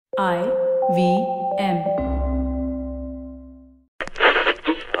IVM.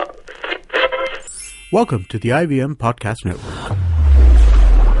 Welcome to the IVM Podcast Network.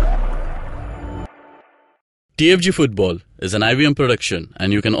 TFG Football is an IVM production,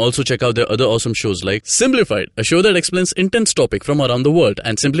 and you can also check out their other awesome shows like Simplified, a show that explains intense topic from around the world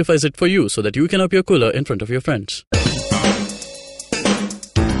and simplifies it for you so that you can appear cooler in front of your friends.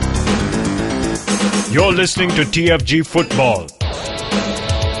 You're listening to TFG Football.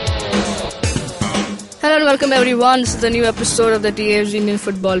 Hello and welcome everyone. This is the new episode of the TFG Indian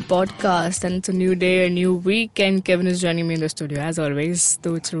Football Podcast, and it's a new day, a new week, and Kevin is joining me in the studio as always.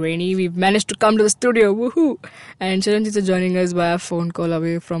 Though it's rainy, we've managed to come to the studio, woohoo! And Chiranjit is joining us by a phone call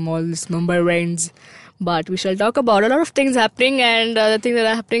away from all this Mumbai rains. But we shall talk about a lot of things happening, and the things that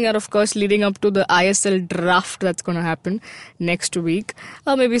are happening are of course leading up to the ISL draft that's going to happen next week,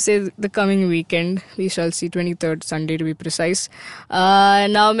 or maybe say the coming weekend. We shall see, 23rd Sunday to be precise.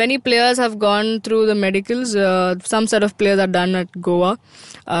 Now many players have gone through the medicals. Some set of players are done at Goa.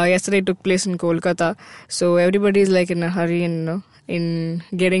 Yesterday it took place in Kolkata, so everybody is like in a hurry and in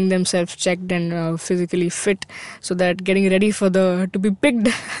getting themselves checked and physically fit, so that getting ready for to be picked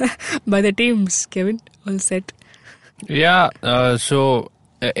by the teams. Kevin, all set? Yeah,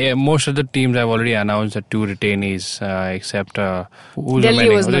 most of the teams have already announced the two retainees, except who's Delhi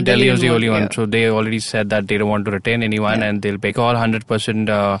remaining? was not- Delhi was the Delhi only one, one. yeah. So they already said that they don't want to retain anyone, and they'll pick all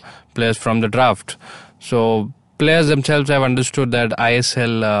 100% players from the draft. So players themselves have understood that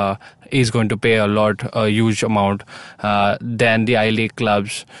ISL is going to pay a huge amount than the I-League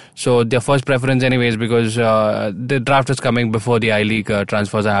clubs. So their first preference anyways, because the draft is coming before the I-League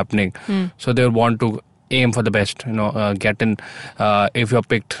transfers are happening. So they'll want to aim for the best, get in. If you're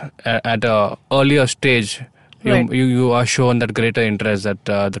picked at a earlier stage, Right. you are shown that greater interest that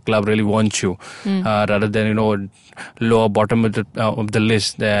the club really wants you, rather than lower bottom of the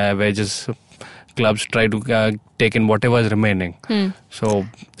list where just clubs try to take in whatever is remaining. So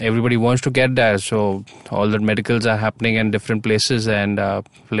everybody wants to get there. So all the medicals are happening in different places, and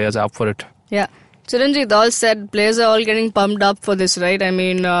players are up for it. Yeah. Chiranjit, all said, players are all getting pumped up for this, right? I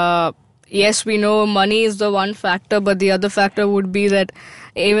mean, yes, we know money is the one factor, but the other factor would be that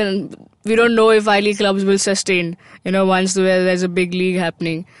even we don't know if I-League clubs will sustain, once there's a big league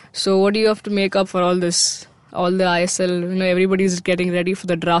happening. So what do you have to make up for all this? All the ISL, everybody's getting ready for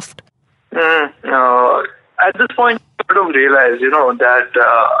the draft. At this point, you sort of realize, that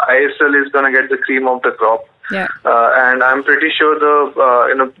ISL is going to get the cream of the crop. Yeah. And I'm pretty sure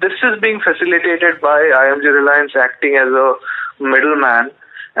this is being facilitated by IMG Reliance acting as a middleman,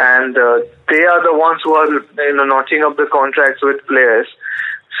 and they are the ones who are, notching up the contracts with players.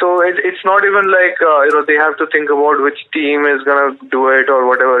 So it's not even like, they have to think about which team is going to do it or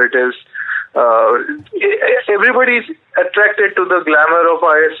whatever it is. Everybody's attracted to the glamour of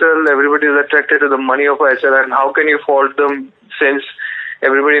ISL, everybody's attracted to the money of ISL, and how can you fault them since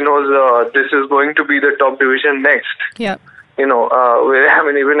everybody knows this is going to be the top division next? Yeah. Even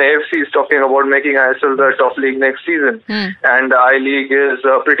AFC is talking about making ISL the top league next season, and I-League is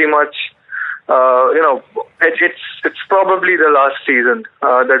pretty much, it's probably the last season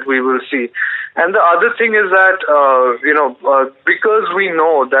that we will see. And the other thing is that, because we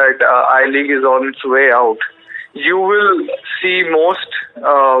know that I-League is on its way out, you will see most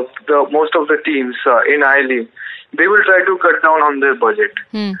of the teams in I-League, they will try to cut down on their budget.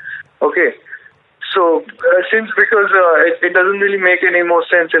 Okay. So, because it doesn't really make any more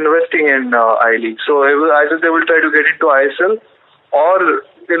sense investing in I-League. So, either they will try to get into ISL, or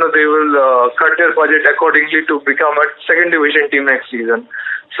they will cut their budget accordingly to become a second division team next season.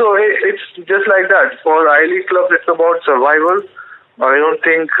 So it's just like that. For I-League clubs, it's about survival. I don't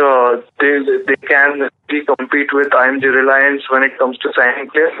think they can really compete with IMG Reliance when it comes to signing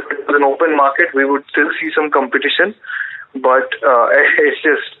players. If it was an open market, we would still see some competition, but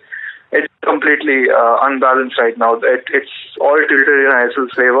it's completely unbalanced right now. It's all tilted in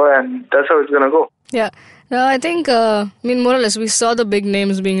ISL's favor, and that's how it's going to go. Yeah. No, I think, more or less, we saw the big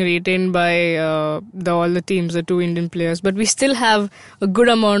names being retained by all the teams, the two Indian players, but we still have a good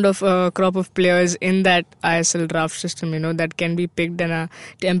amount of crop of players in that ISL draft system, that can be picked, and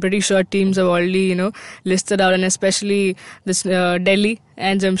I'm pretty sure teams have already, listed out, and especially this Delhi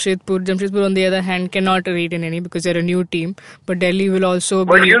and Jamshedpur. Jamshedpur, on the other hand, cannot retain any because they're a new team, but Delhi will also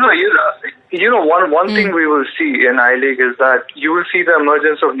be... But one thing we will see in I-League is that you will see the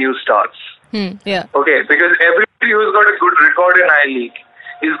emergence of new stars. Yeah. Okay, because everybody who's got a good record in I-League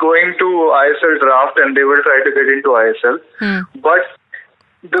is going to ISL draft, and they will try to get into ISL. But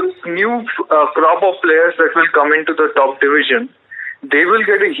the new crop of players that will come into the top division, they will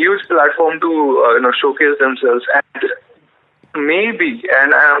get a huge platform to showcase themselves. And maybe,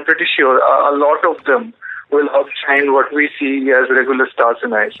 and I'm pretty sure, a lot of them will outshine what we see as regular stars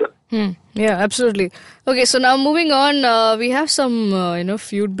in ISL. Yeah, absolutely. Okay, so now moving on, we have some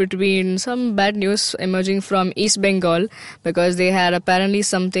feud between some bad news emerging from East Bengal because they had apparently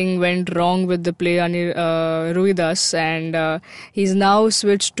something went wrong with the player Ruidas, and he's now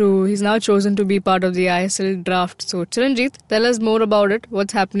chosen to be part of the ISL draft. So Chiranjit, tell us more about it.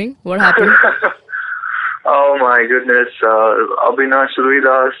 What's happening? What happened? Oh my goodness, Avinash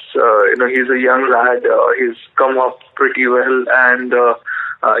Ruidas, he's a young lad. He's come up pretty well and,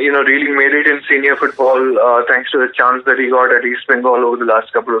 really made it in senior football thanks to the chance that he got at East Bengal over the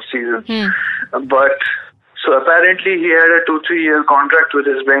last couple of seasons. But so apparently he had a 2-3 year contract with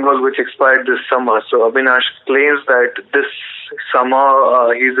East Bengal which expired this summer. So Avinash claims that this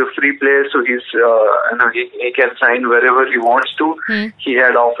summer he's a free player, so he can sign wherever he wants to. He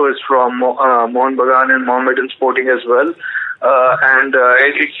had offers from Mohun Bagan and Mohammedan Sporting as well. And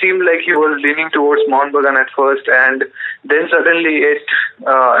it seemed like he was leaning towards Mohun Bagan at first, and then suddenly it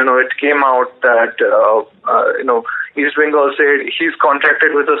came out that East Bengal said he's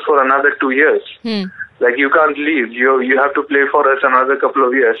contracted with us for another 2 years. Like, you can't leave. You have to play for us another couple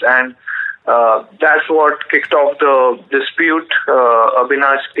of years, and that's what kicked off the dispute.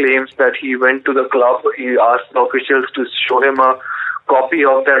 Avinash claims that he went to the club. He asked the officials to show him a copy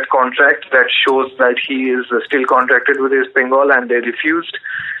of that contract that shows that he is still contracted with East Bengal, and they refused.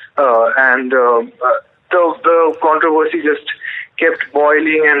 The controversy just kept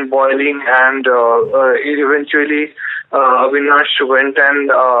boiling, and eventually Avinash went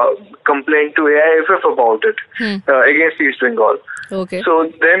and complained to AIFF about it against East Bengal. Okay.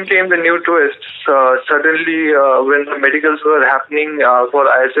 So then came the new twists. Suddenly, when the medicals were happening for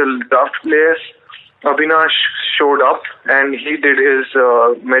ISL draft players, Avinash showed up and he did his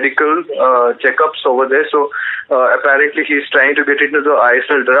medical checkups over there. So apparently he's trying to get into the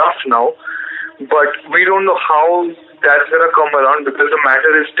ISL draft now. But we don't know how that's going to come around because the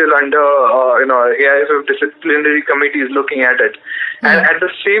matter is still under, AIFF disciplinary committee is looking at it. And at the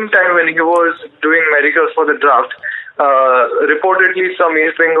same time when he was doing medicals for the draft, reportedly some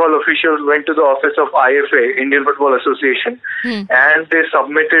East Bengal officials went to the office of IFA, Indian Football Association, and they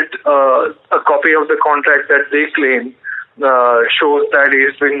submitted a copy of the contract that they claim shows that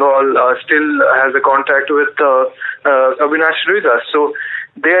East Bengal still has a contract with Avinash Ruidas. So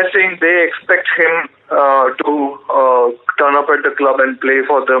they are saying they expect him to turn up at the club and play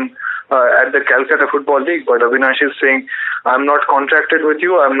for them at the Calcutta Football League. But Avinash is saying, I'm not contracted with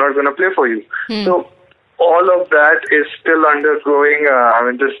you, I'm not going to play for you. So all of that is still undergoing.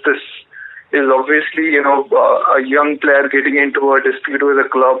 This is obviously, a young player getting into a dispute with a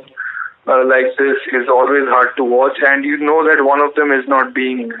club like this is always hard to watch, and you know that one of them is not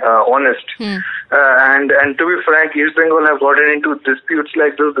being honest. And to be frank, East Bengal have gotten into disputes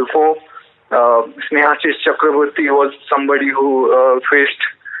like this before. Snehashis Chakraborty was somebody who faced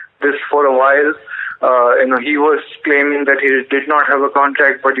this for a while. He was claiming that he did not have a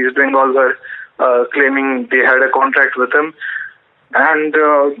contract, but East Bengal were claiming they had a contract with him. And,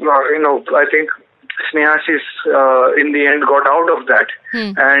 I think Snehashis in the end got out of that.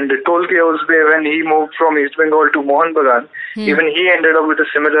 And Tolke Uzbe, when he moved from East Bengal to Mohun Bagan, even he ended up with a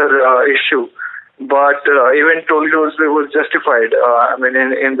similar issue. But even Tolke Uzbe was justified, at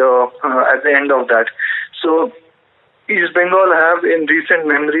the end of that. So East Bengal have in recent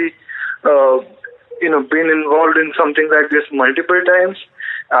memory, been involved in something like this multiple times.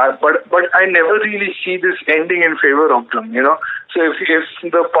 But I never really see this ending in favor of them, So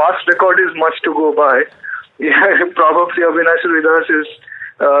if the past record is much to go by, probably Avinash Ruidas is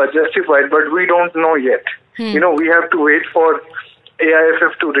justified, but we don't know yet. We have to wait for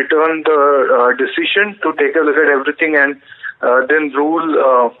AIFF to return the decision, to take a look at everything and then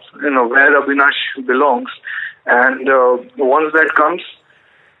rule, where Avinash belongs. And once that comes,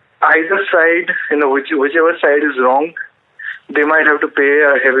 either side, whichever side is wrong, they might have to pay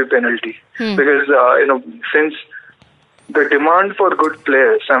a heavy penalty because, since the demand for good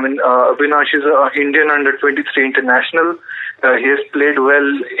players, Avinash is an Indian under-23 international. He has played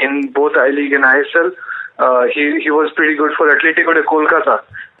well in both I-League and ISL. He was pretty good for Atletico de Kolkata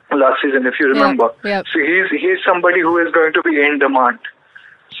last season, if you remember. Yeah. So he's somebody who is going to be in demand.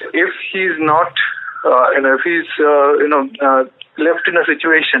 So if he's not, if he's, left in a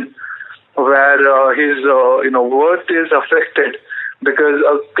situation where his worth is affected because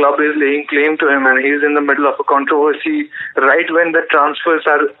a club is laying claim to him and he's in the middle of a controversy right when the transfers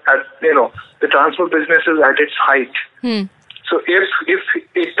are at, the transfer business is at its height. So if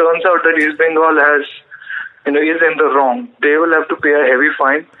it turns out that East Bengal has, is in the wrong, they will have to pay a heavy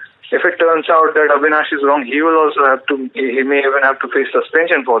fine. if it turns out that Avinash is wrong, he will also have to, he may even have to face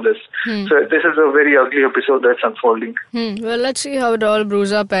suspension for this. So this is a very ugly episode that's unfolding. Well, let's see how it all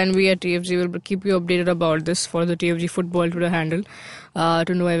brews up, and we at TFG will keep you updated about this. Follow the TFG Football Twitter handle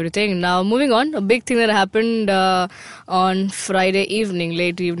to know everything. Now, moving on, a big thing that happened on Friday evening,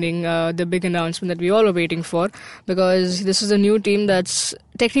 late evening, the big announcement that we all were waiting for, because this is a new team that's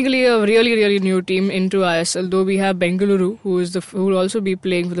technically a really, really new team into ISL, though we have Bengaluru, who will also be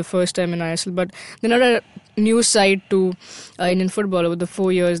playing for the first time in ISL, but they're not a new side to Indian football. Over the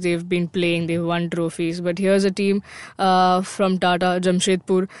 4 years they've been playing, they've won trophies. But here's a team from Tata,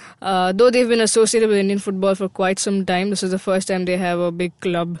 Jamshedpur. Though they've been associated with Indian football for quite some time, this is the first time they have a big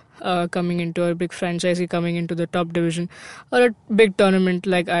club coming into, a big franchisee coming into the top division, or a big tournament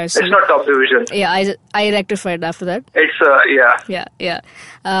like ISL. It's not top division. Yeah, I rectified after that. It's, Yeah.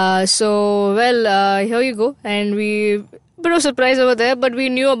 Here you go. And we... bit of surprise over there, but we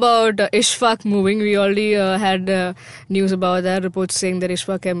knew about Ishfaq moving. We already had news about that, reports saying that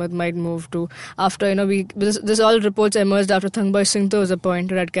Ishfaq Ahmed might move to, after, this all reports emerged after Thangbai Singh was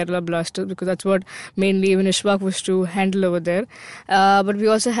appointed at Kerala Blasters, because that's what mainly even Ishfaq was to handle over there. But we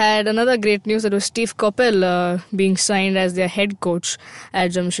also had another great news, that was Steve Coppell being signed as their head coach at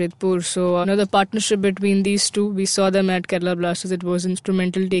Jamshedpur. So another partnership between these two. We saw them at Kerala Blasters. It was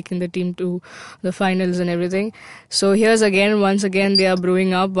instrumental taking the team to the finals and everything. So here's once again they are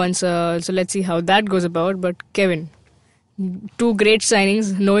brewing up. So let's see how that goes about. But Kevin, two great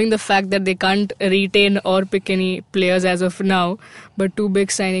signings, knowing the fact that they can't retain or pick any players as of now, but two big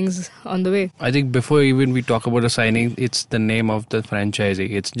signings on the way. I think before even we talk about the signing, it's the name of the franchisee.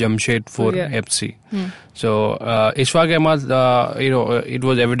 It's Jamshedpur FC. So Ishfaq Ahmed, it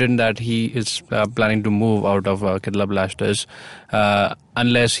was evident that he is planning to move out of Kerala Blasters,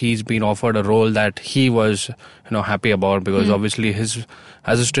 unless he's been offered a role that he was happy about, because obviously his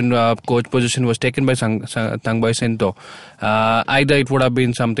assistant coach position was taken by Thangbai Singh. Either it would have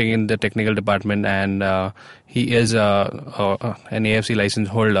been something in the technical department, and he is an AFC license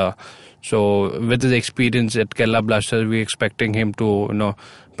holder. So with his experience at Kerala Blasters, we're expecting him to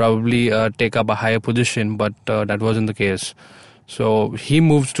probably take up a higher position, but that wasn't the case. So he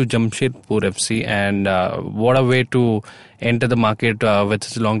moves to Jamshedpur FC, and what a way to enter the market with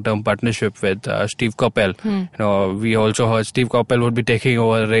his long-term partnership with Steve Coppell. We also heard Steve Coppell would be taking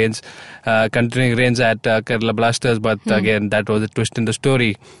over continuing reigns at Kerala Blasters, but again, that was a twist in the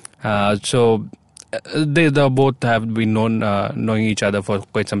story. So they both have been knowing each other for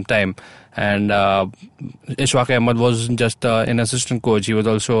quite some time. And Ishfaq Ahmed wasn't just an assistant coach; he was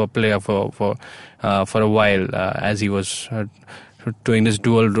also a player for a while, as he was doing this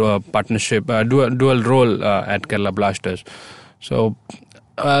dual partnership, dual role at Kerala Blasters. So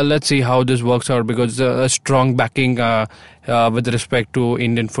let's see how this works out, because a strong backing with respect to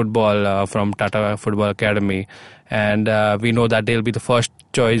Indian football from Tata Football Academy, and we know that they'll be the first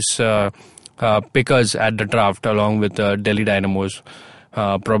choice pickers at the draft, along with Delhi Dynamos.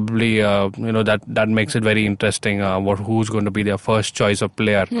 Probably, that makes it very interesting. Who's going to be their first choice of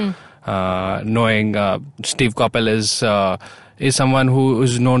player? Knowing Steve Coppell is someone who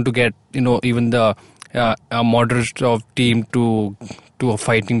is known to get even the a moderate of team to a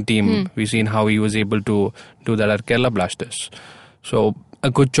fighting team. We've seen how he was able to do that at Kerala Blasters. So a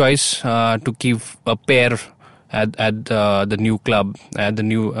good choice to keep a pair at the new club, at the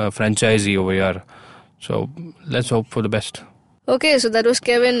new franchisee over here. So let's hope for the best. Okay, so that was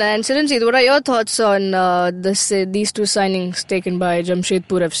Kevin. And Chiranjeev, what are your thoughts on these two signings taken by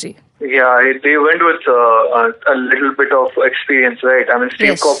Jamshedpur FC? Yeah, they went with a little bit of experience, right? I mean,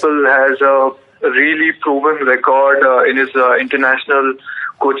 Steve Coppell has a really proven record in his international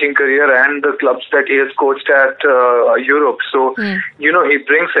coaching career and the clubs that he has coached at Europe. So, he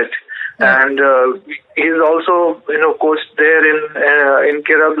brings it. And he's also, coached there in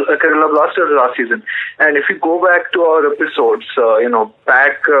Kerala Blasters last season. And if you go back to our episodes,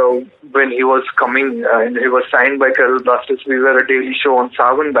 back when he was coming, he was signed by Kerala Blasters, we were a daily show on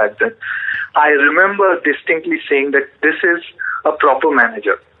Savan back then. I remember distinctly saying that this is a proper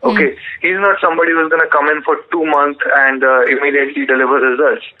manager. Okay, he's not somebody who's going to come in for 2 months and immediately deliver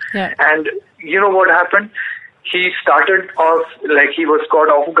results. Yeah. And you know what happened? He started off like he was caught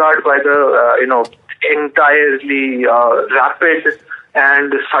off guard by the, entirely rapid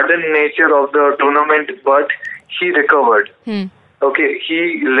and sudden nature of the tournament, but he recovered. Okay,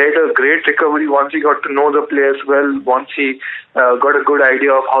 he led a great recovery once he got to know the players well, once he got a good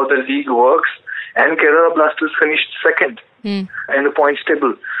idea of how the league works, and Kerala Blasters finished second in the points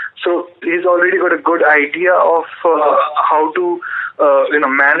table. So he's already got a good idea of how to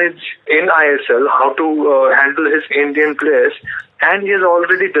manage in ISL, how to handle his Indian players, and he has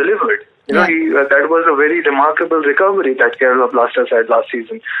already delivered. That was a very remarkable recovery that Kerala Blasters had last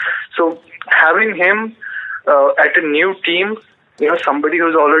season. So having him at a new team, somebody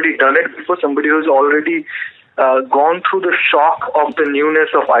who's already done it before, somebody who's already gone through the shock of the newness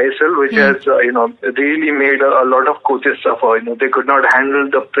of ISL, which has really made a lot of coaches suffer. They could not handle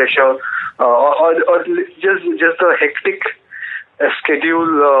the pressure or just the hectic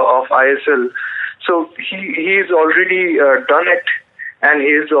schedule of ISL. So he's already done it, and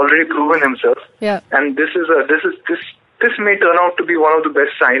he's already proven himself. Yeah. And this may turn out to be one of the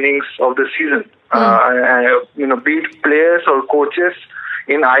best signings of the season. Be it players or coaches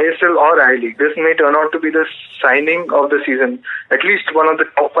in ISL or I-League, this may turn out to be the signing of the season, at least one of the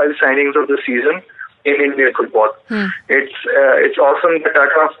top 5 signings of the season in Indian football. It's awesome that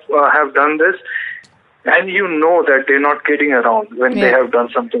Tata have done this, and that they're not kidding around when they have done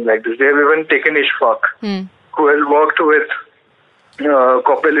something like this. They have even taken Ishfaq, who has worked with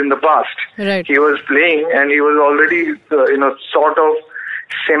Kapil in the past. Right. He was playing, and he was already sort of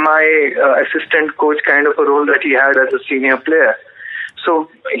semi-assistant coach kind of a role that he had as a senior player. So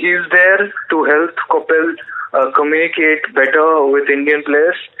he's there to help Kapil communicate better with Indian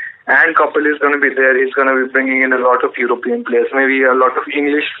players, and Kapil is going to be there. He's going to be bringing in a lot of European players, maybe a lot of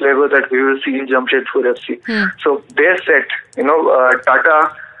English flavor that we will see in Jamshedpur FC. So they're set.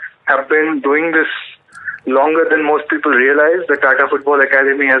 Tata have been doing this longer than most people realize. The Tata Football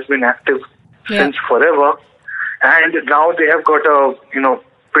Academy has been active since forever, and now they have got a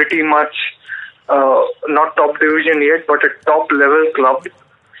pretty much not top division yet, but a top level club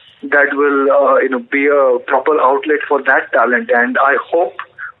that will be a proper outlet for that talent. And I hope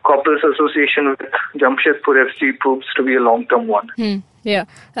Kapil's association with Jamshedpur FC proves to be a long-term one. Yeah,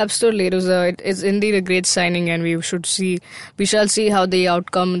 absolutely. It is indeed a great signing, and we shall see how the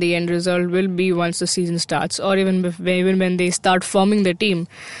outcome, the end result will be once the season starts, or even when they start forming the team.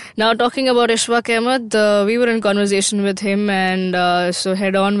 Now, talking about Ishfaq Ahmed, we were in conversation with him, and so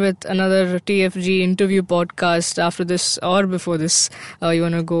head on with another TFG interview podcast after this or before this. You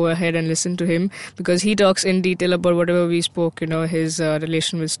want to go ahead and listen to him, because he talks in detail about whatever we spoke, his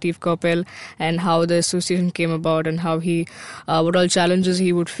relation with Steve Coppell and how the association came about, and how what all challenges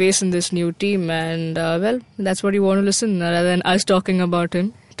he would face in this new team. And that's what you want to listen, rather than us talking about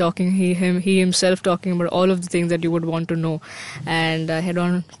him. He himself talking about all of the things that you would want to know. And head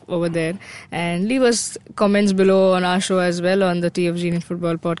on over there and leave us comments below on our show as well, on the TFG Indian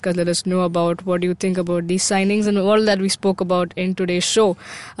Football Podcast. Let us know about what you think about these signings and all that we spoke about in today's show.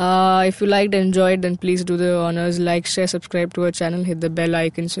 If you liked and enjoyed, then please do the honors, like, share, subscribe to our channel, hit the bell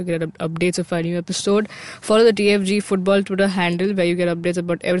icon so you get updates of our new episode. Follow the TFG Football Twitter handle, where you get updates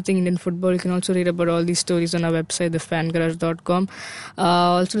about everything Indian football. You can also read about all these stories on our website, thefangarage.com.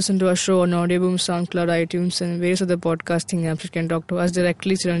 Also listen to our show on Audioboom, SoundCloud, iTunes, and various other podcasting apps. You can talk to us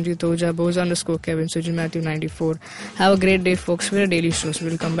directly, Chiranjit Oja, Boza_Kevin, Sujin Matthew 94. Have a great day, folks. We're a daily show, so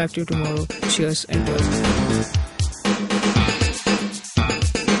we'll come back to you tomorrow. Cheers and cheers.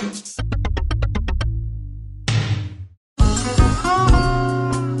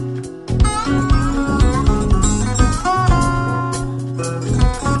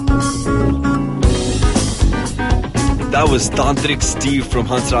 That was Tantrik Steve from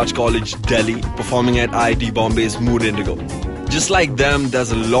Hansraj College, Delhi, performing at IIT Bombay's Mood Indigo. Just like them,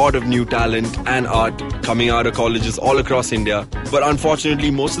 there's a lot of new talent and art coming out of colleges all across India, but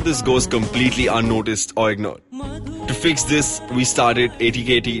unfortunately most of this goes completely unnoticed or ignored. To fix this, we started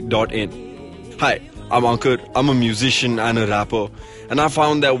atkt.in. Hi, I'm Ankur. I'm a musician and a rapper, and I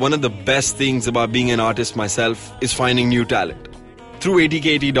found that one of the best things about being an artist myself is finding new talent. Through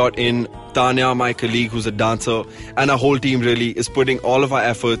atkt.in, Tanya, my colleague who's a dancer, and our whole team really is putting all of our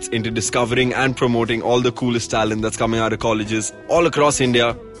efforts into discovering and promoting all the coolest talent that's coming out of colleges all across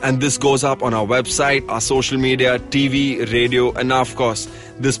India. And this goes up on our website, our social media, TV, radio, and now, of course,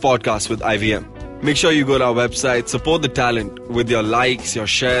 this podcast with IVM. Make sure you go to our website, support the talent with your likes, your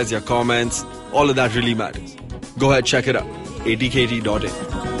shares, your comments. All of that really matters. Go ahead, check it out. atkt.in.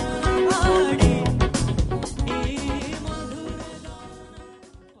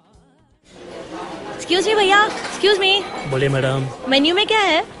 Excuse me भैया, excuse मी. बोलिए madam. Menu में क्या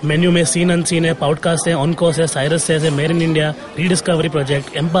है? Menu में seen unseen है, podcast है, on course है, Cyrus है, made in India, rediscovery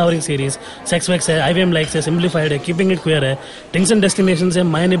project, empowering series, sex wax है, IVM लाइक्स है, सिंप्लीफाइड है, कीपिंग इट क्वियर है, थिंग्स एंड डेस्टिनेशंस है,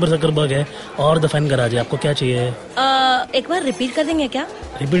 माय नेबर जकरबर्ग है और द फैन गराज है. आपको क्या चाहिए? एक बार रिपीट कर देंगे क्या?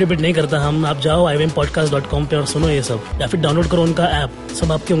 रिपीट नहीं करता हम. आप जाओ IVMpodcast.com पे और सुनो ये सब, या फिर डाउनलोड करो उनका ऐप.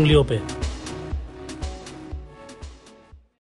 सब आपकी उंगलियों पे.